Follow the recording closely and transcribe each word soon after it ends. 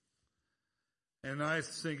And I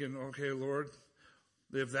was thinking, okay, Lord,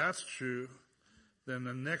 if that's true, then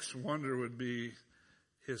the next wonder would be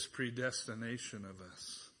his predestination of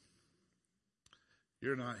us.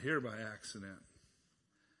 You're not here by accident.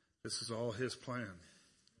 This is all his plan.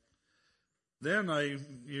 Then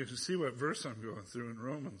you can see what verse I'm going through in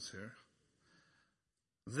Romans here.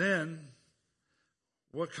 Then,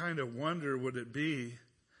 what kind of wonder would it be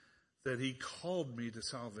that he called me to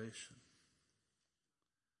salvation?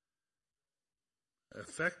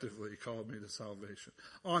 Effectively called me to salvation.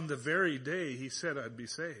 On the very day he said I'd be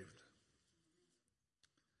saved.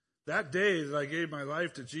 That day that I gave my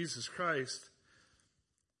life to Jesus Christ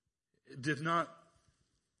did not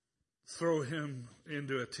throw him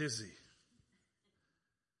into a tizzy.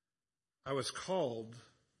 I was called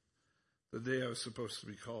the day I was supposed to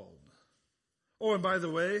be called. Oh, and by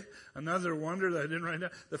the way, another wonder that I didn't write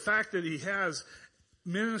down, the fact that he has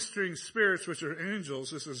ministering spirits, which are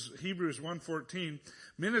angels, this is Hebrews 1:14,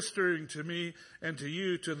 ministering to me and to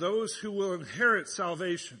you, to those who will inherit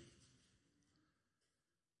salvation.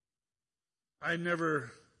 I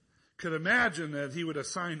never could imagine that he would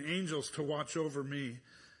assign angels to watch over me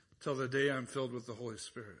till the day I'm filled with the Holy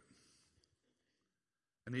Spirit.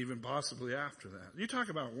 And even possibly after that. You talk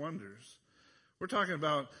about wonders. We're talking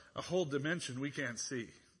about a whole dimension we can't see.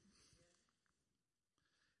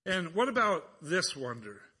 And what about this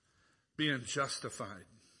wonder? Being justified.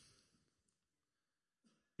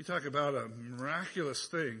 You talk about a miraculous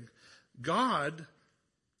thing. God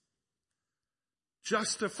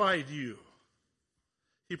justified you.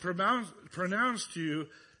 He pronounced you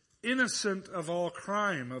innocent of all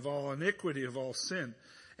crime, of all iniquity, of all sin.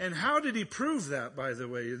 And how did he prove that, by the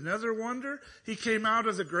way? Another wonder? He came out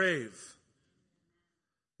of the grave.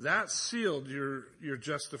 That sealed your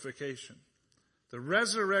justification. The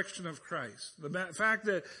resurrection of Christ. The fact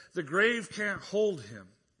that the grave can't hold him.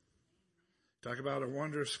 Talk about a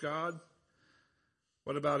wondrous God.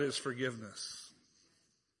 What about his forgiveness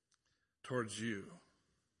towards you?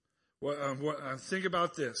 Think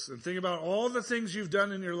about this, and think about all the things you've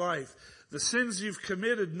done in your life, the sins you've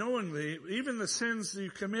committed knowingly, even the sins you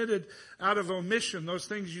committed out of omission, those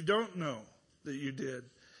things you don't know that you did.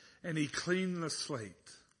 And he cleaned the slate.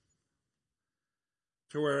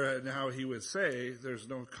 To where now he would say there's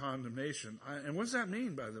no condemnation. And what does that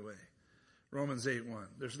mean, by the way? Romans 8:1.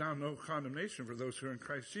 There's now no condemnation for those who are in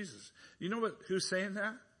Christ Jesus. You know who's saying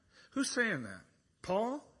that? Who's saying that?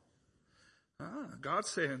 Paul?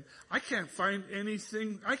 God's saying, I can't find any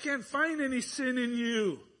sin in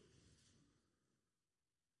you.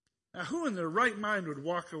 Now, who in their right mind would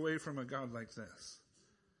walk away from a God like this?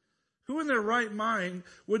 Who in their right mind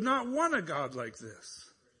would not want a God like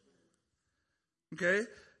this? Okay?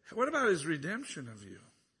 What about his redemption of you?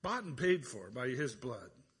 Bought and paid for by his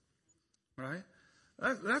blood. Right?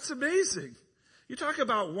 That's amazing. You talk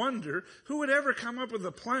about wonder. Who would ever come up with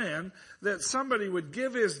a plan that somebody would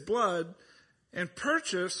give his blood and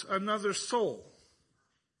purchase another soul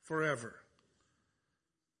forever?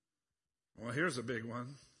 Well, here's a big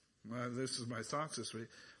one. This is my thoughts this week.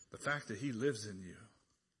 The fact that he lives in you.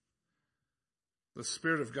 The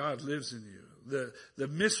Spirit of God lives in you. The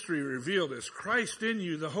mystery revealed is Christ in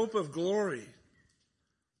you, the hope of glory.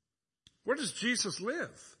 Where does Jesus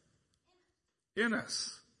live? In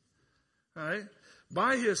us. All right?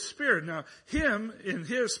 By his Spirit. Now, him, in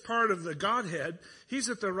his part of the Godhead, he's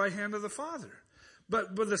at the right hand of the Father.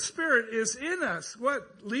 But the Spirit is in us.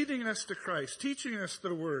 What? Leading us to Christ. Teaching us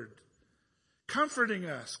the Word. Comforting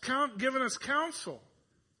us. Giving us counsel.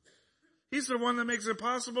 He's the one that makes it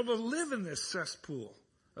possible to live in this cesspool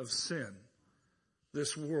of sin.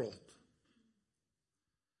 This world.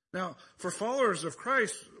 Now, for followers of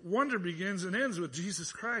Christ, wonder begins and ends with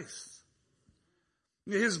Jesus Christ.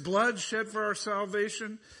 His blood shed for our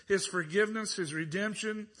salvation, his forgiveness, his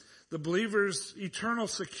redemption, the believer's eternal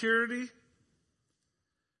security.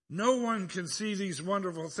 No one can see these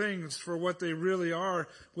wonderful things for what they really are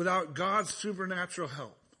without God's supernatural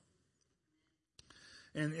help.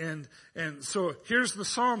 And so here's the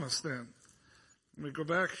psalmist then. Let me go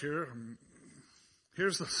back here.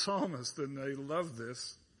 Here's the psalmist, and I love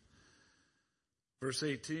this. Verse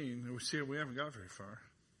 18, we see we haven't got very far.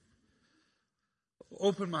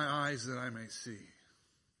 Open my eyes that I may see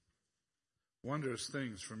wondrous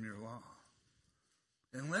things from your law.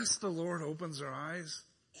 Unless the Lord opens our eyes,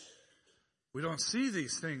 we don't see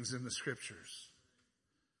these things in the Scriptures.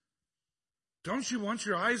 Don't you want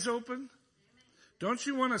your eyes open? Don't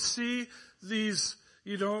you want to see these,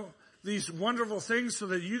 these wonderful things so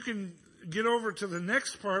that you can get over to the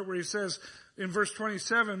next part where he says in verse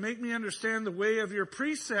 27, make me understand the way of your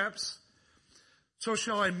precepts, so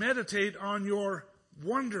shall I meditate on your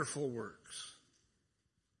wonderful works.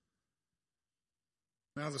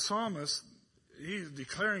 Now the psalmist, he's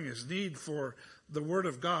declaring his need for the word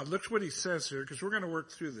of God. Look what he says here, because we're going to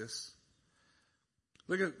work through this.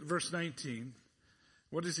 Look at verse 19.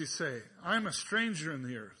 What does he say? I am a stranger in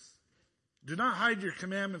the earth. Do not hide your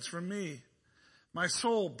commandments from me. My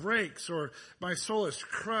soul breaks, or my soul is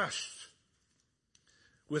crushed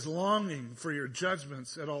with longing for your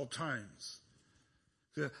judgments at all times.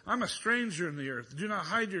 I'm a stranger in the earth. Do not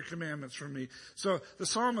hide your commandments from me. So the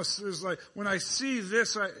psalmist is like, when I see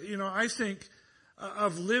this, I think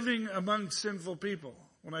of living among sinful people.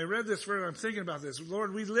 When I read this verse, I'm thinking about this.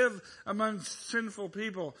 Lord, we live among sinful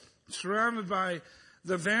people, surrounded by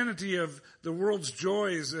the vanity of the world's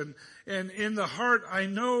joys. And in the heart, I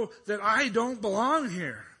know that I don't belong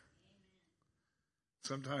here.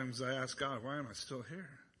 Sometimes I ask God, why am I still here?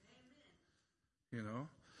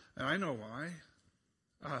 And I know why.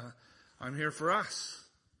 I'm here for us.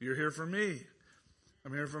 You're here for me.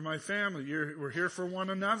 I'm here for my family. We're here for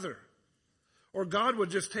one another. Or God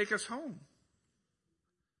would just take us home.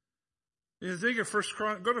 You think of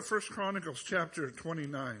go to 1 Chronicles chapter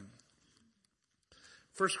 29.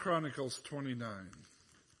 1 Chronicles 29.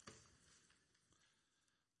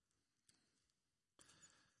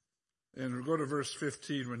 And we'll go to verse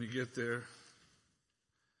 15 when you get there.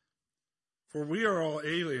 For we are all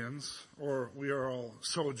aliens, or we are all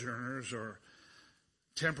sojourners, or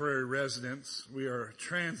temporary residents. We are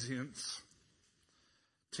transients,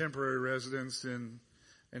 temporary residents in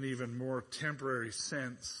an even more temporary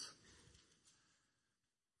sense.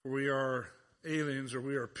 For we are aliens, or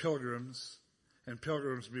we are pilgrims, and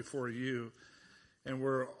pilgrims before you. And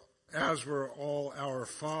we're all our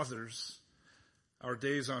fathers. Our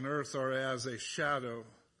days on earth are as a shadow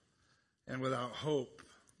and without hope.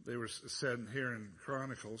 They were said here in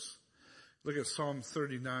Chronicles. Look at Psalm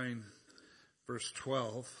 39, verse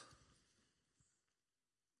 12.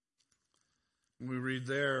 And we read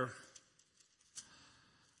there,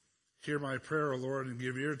 hear my prayer, O Lord, and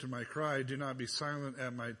give ear to my cry. Do not be silent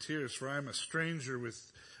at my tears, for I am a stranger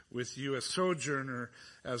with you, a sojourner,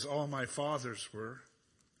 as all my fathers were.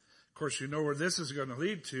 Of course, you know where this is going to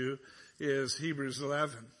lead to is Hebrews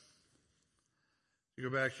 11. You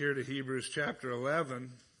go back here to Hebrews chapter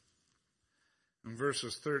 11. In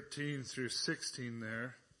verses 13 through 16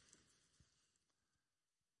 there.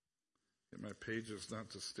 Get my pages not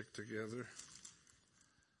to stick together.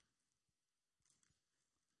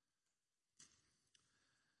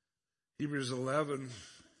 Hebrews 11,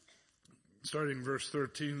 starting verse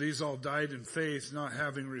 13. These all died in faith, not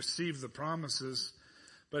having received the promises,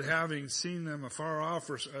 but having seen them afar off,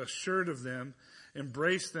 were assured of them,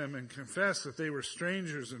 embraced them, and confessed that they were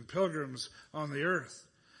strangers and pilgrims on the earth.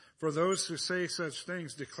 For those who say such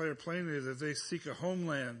things declare plainly that they seek a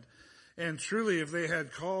homeland. And truly, if they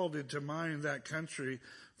had called into mind that country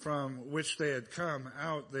from which they had come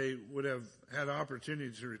out, they would have had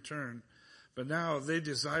opportunity to return. But now they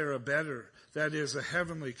desire a better, that is, a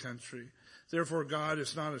heavenly country. Therefore, God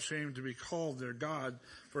is not ashamed to be called their God,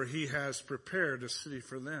 for he has prepared a city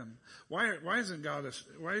for them. Why isn't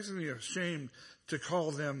he ashamed to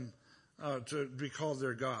call them, to be called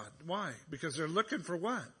their God? Why? Because they're looking for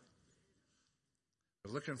what?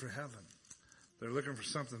 They're looking for heaven. They're looking for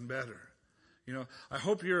something better. I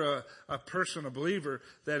hope you're a person, a believer,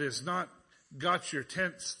 that has not got your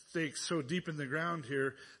tent stakes so deep in the ground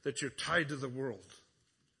here that you're tied to the world.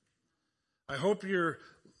 I hope you're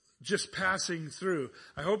just passing through.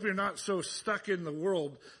 I hope you're not so stuck in the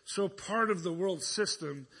world, so part of the world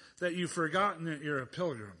system that you've forgotten that you're a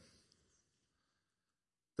pilgrim.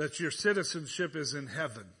 That your citizenship is in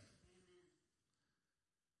heaven.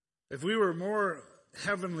 If we were more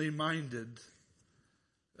heavenly minded,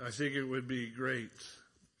 I think it would be great.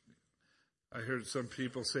 I heard some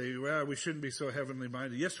people say, well, we shouldn't be so heavenly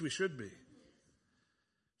minded. Yes, we should be.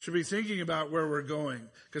 Should be thinking about where we're going.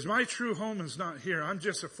 Because my true home is not here. I'm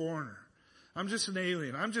just a foreigner. I'm just an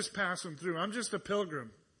alien. I'm just passing through. I'm just a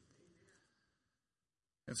pilgrim.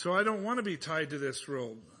 And so I don't want to be tied to this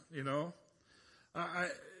world, You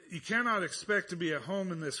cannot expect to be at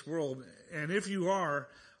home in this world. And if you are,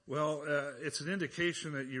 well, it's an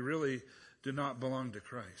indication that you really do not belong to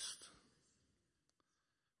Christ.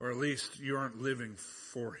 Or at least you aren't living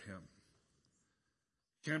for him.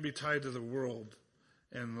 You can't be tied to the world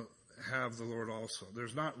and have the Lord also.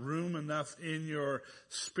 There's not room enough in your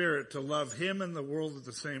spirit to love him and the world at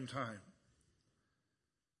the same time.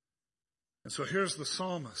 And so here's the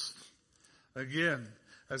psalmist. Again,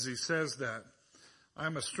 as he says that,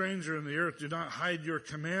 I'm a stranger in the earth. Do not hide your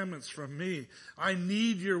commandments from me. I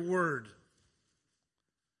need your word.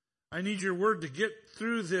 I need your word to get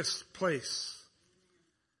through this place.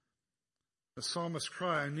 The psalmist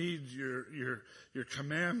cry, I need your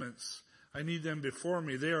commandments. I need them before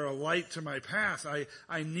me. They are a light to my path.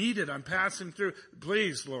 I need it. I'm passing through.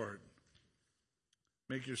 Please, Lord,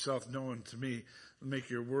 make yourself known to me.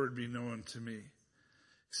 Make your word be known to me. He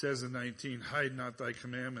says in 19, hide not thy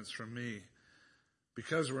commandments from me.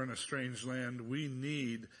 Because we're in a strange land, we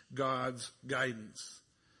need God's guidance.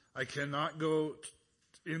 I cannot go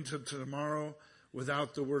into tomorrow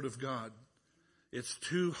without the word of God. It's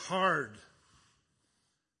too hard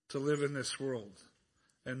to live in this world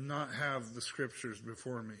and not have the scriptures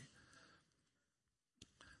before me.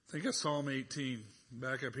 Think of Psalm 18.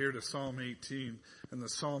 Back up here to Psalm 18. And the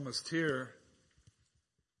psalmist here,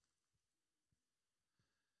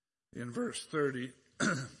 in verse 30,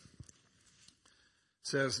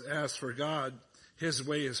 says, as for God, his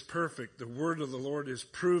way is perfect. The word of the Lord is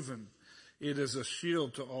proven. It is a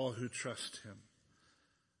shield to all who trust him.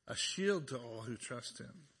 A shield to all who trust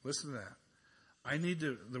him. Listen to that. I need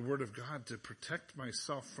the word of God to protect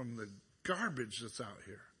myself from the garbage that's out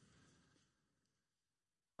here.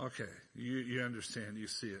 Okay, you understand, you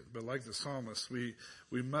see it. But like the psalmist, we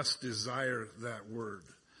must desire that word.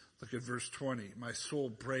 Look at verse 20. My soul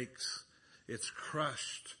breaks. It's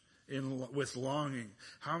crushed with longing.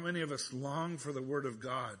 How many of us long for the word of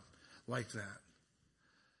God like that?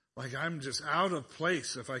 Like I'm just out of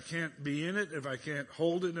place if I can't be in it, if I can't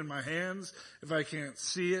hold it in my hands, if I can't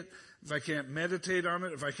see it, if I can't meditate on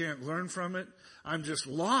it, if I can't learn from it. I'm just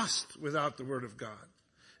lost without the word of God.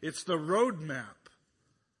 It's the roadmap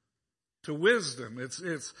to wisdom.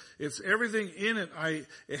 It's everything in it.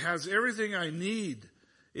 It has everything I need.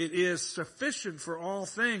 It is sufficient for all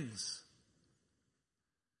things.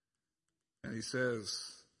 And he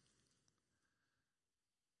says,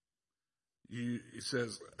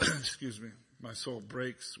 excuse me, my soul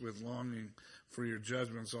breaks with longing for your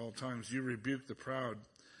judgments all times. You rebuke the proud,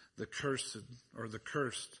 the cursed, or the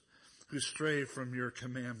cursed, who stray from your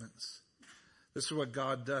commandments. This is what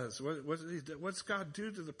God does. What's God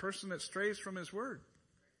do to the person that strays from his word?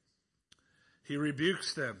 He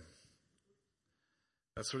rebukes them.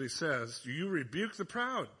 That's what he says. You rebuke the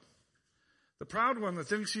proud. The proud one that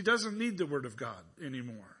thinks he doesn't need the word of God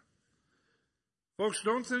anymore. Folks,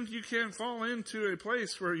 don't think you can fall into a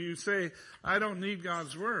place where you say, I don't need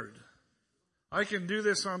God's word. I can do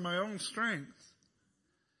this on my own strength.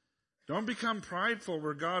 Don't become prideful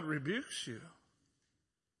where God rebukes you.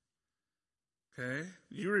 Okay?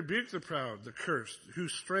 You rebuke the proud, the cursed, who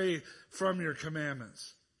stray from your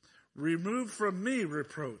commandments. Remove from me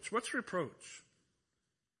reproach. What's reproach?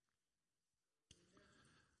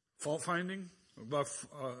 Fault finding?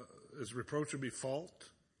 Is reproach would be fault?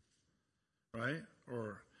 Right?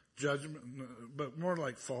 Or judgment, but more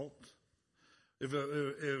like fault. If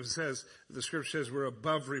it says, the scripture says we're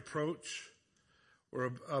above reproach,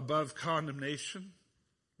 we're above condemnation,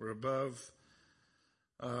 we're above,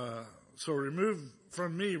 so remove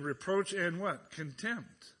from me reproach and what?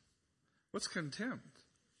 Contempt. What's contempt?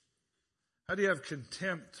 How do you have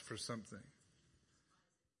contempt for something?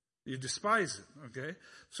 You despise it, okay?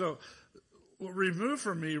 So, remove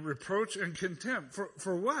from me reproach and contempt.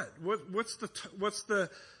 For what? What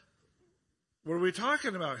are we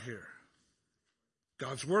talking about here?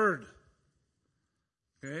 God's word.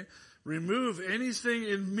 Okay? Remove anything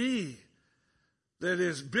in me that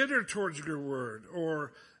is bitter towards your word,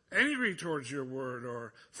 or angry towards your word,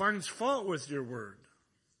 or finds fault with your word.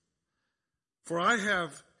 For I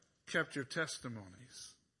have kept your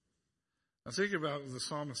testimonies. Now think about what the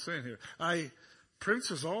psalmist is saying here.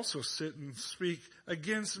 Princes also sit and speak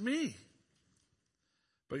against me.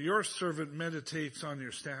 But your servant meditates on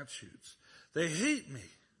your statutes. They hate me.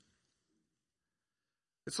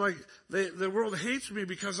 It's like the world hates me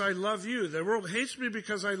because I love you. The world hates me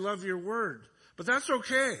because I love your word. But that's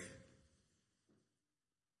okay.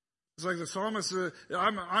 It's like the psalmist says,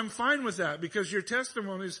 I'm fine with that because your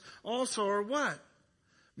testimonies also are what?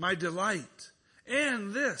 My delight.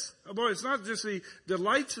 And this. Boy, it's not just the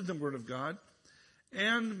delights in the word of God.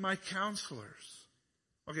 And my counselors.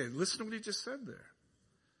 Okay, listen to what he just said there.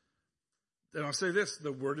 Then I'll say this,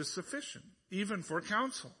 the word is sufficient, even for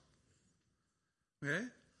counsel. Okay?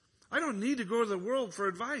 I don't need to go to the world for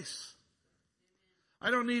advice.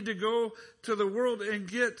 I don't need to go to the world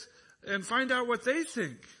and find out what they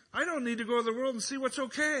think. I don't need to go to the world and see what's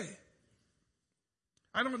okay.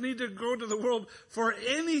 I don't need to go to the world for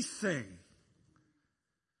anything.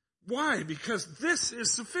 Why? Because this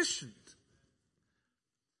is sufficient.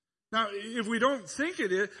 Now, if we don't think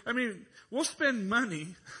it is, we'll spend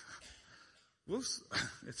money.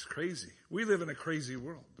 It's crazy. We live in a crazy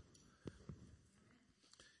world.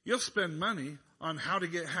 You'll spend money on how to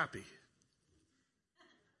get happy.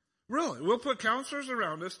 Really, we'll put counselors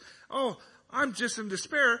around us. Oh, I'm just in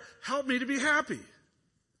despair. Help me to be happy.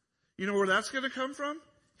 You know where that's going to come from?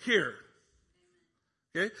 Here.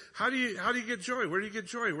 Okay? How do you get joy? Where do you get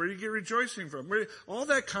joy? Where do you get rejoicing from? All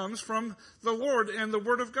that comes from the Lord and the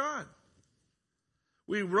Word of God.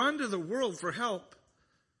 We run to the world for help,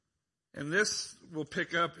 and this will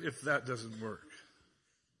pick up if that doesn't work.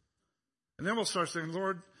 And then we'll start saying,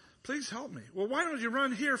 Lord, please help me. Well, why don't you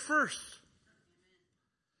run here first?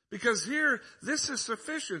 Because here, this is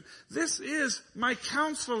sufficient. This is my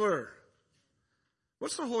counselor.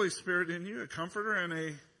 What's the Holy Spirit in you? A comforter and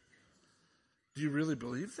a... Do you really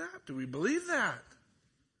believe that? Do we believe that?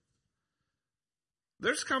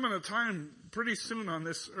 There's coming a time pretty soon on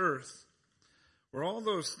this earth where all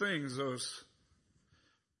those things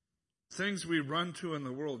we run to in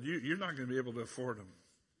the world, you're not going to be able to afford them.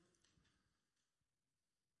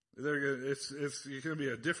 It's going to be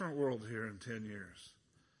a different world here in 10 years.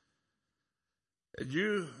 And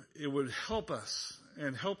it would help us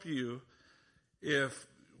and help you if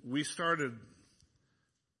we started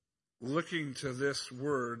looking to this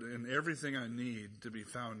word and everything I need to be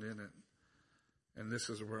found in it. And this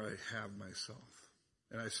is where I have myself.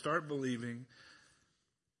 And I start believing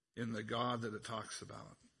in the God that it talks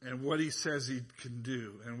about and what he says he can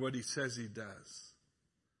do and what he says he does.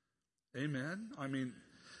 Amen? I mean,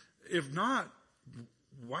 if not,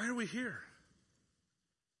 why are we here?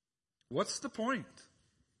 What's the point?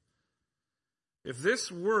 If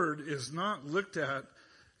this word is not looked at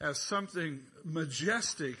as something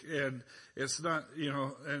majestic and it's not,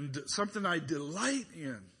 and something I delight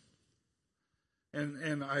in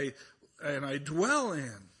and I dwell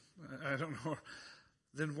in, I don't know,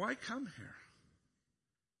 then why come here?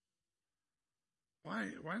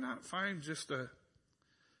 Why not find just a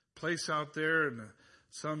place out there in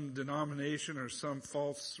some denomination or some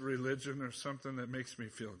false religion or something that makes me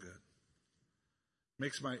feel good?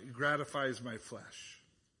 Gratifies my flesh.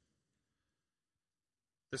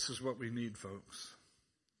 This is what we need, folks.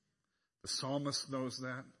 The psalmist knows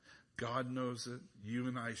that. God knows it. You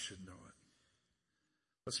and I should know it.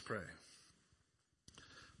 Let's pray.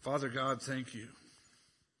 Father God, thank you.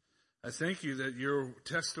 I thank you that your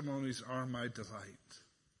testimonies are my delight.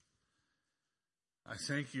 I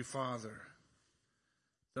thank you, Father,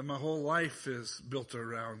 that my whole life is built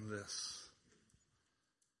around this.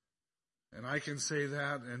 And I can say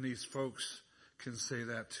that, and these folks can say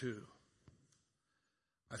that too.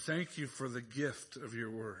 I thank you for the gift of your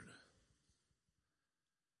word.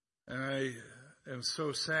 And I am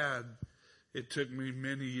so sad it took me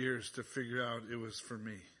many years to figure out it was for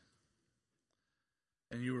me.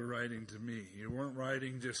 And you were writing to me. You weren't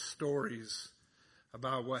writing just stories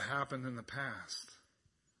about what happened in the past.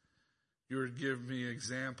 You were giving me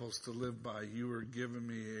examples to live by. You were giving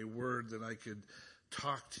me a word that I could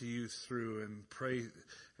talk to you through and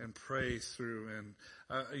pray through. And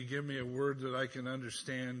you give me a word that I can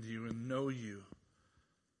understand you and know you.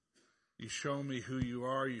 You show me who you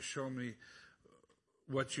are. You show me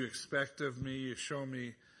what you expect of me. You show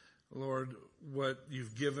me, Lord, what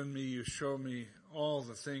you've given me. You show me all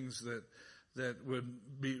the things that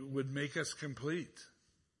would make us complete.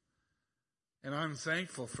 And I'm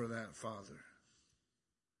thankful for that, Father.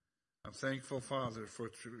 I'm thankful, Father, for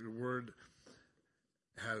what your word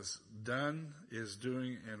has done, is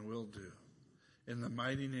doing, and will do. In the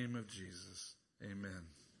mighty name of Jesus, amen.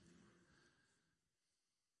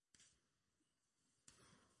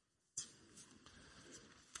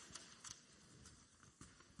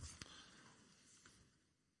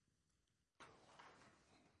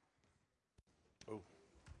 Oh,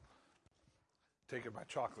 taking my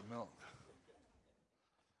chocolate milk.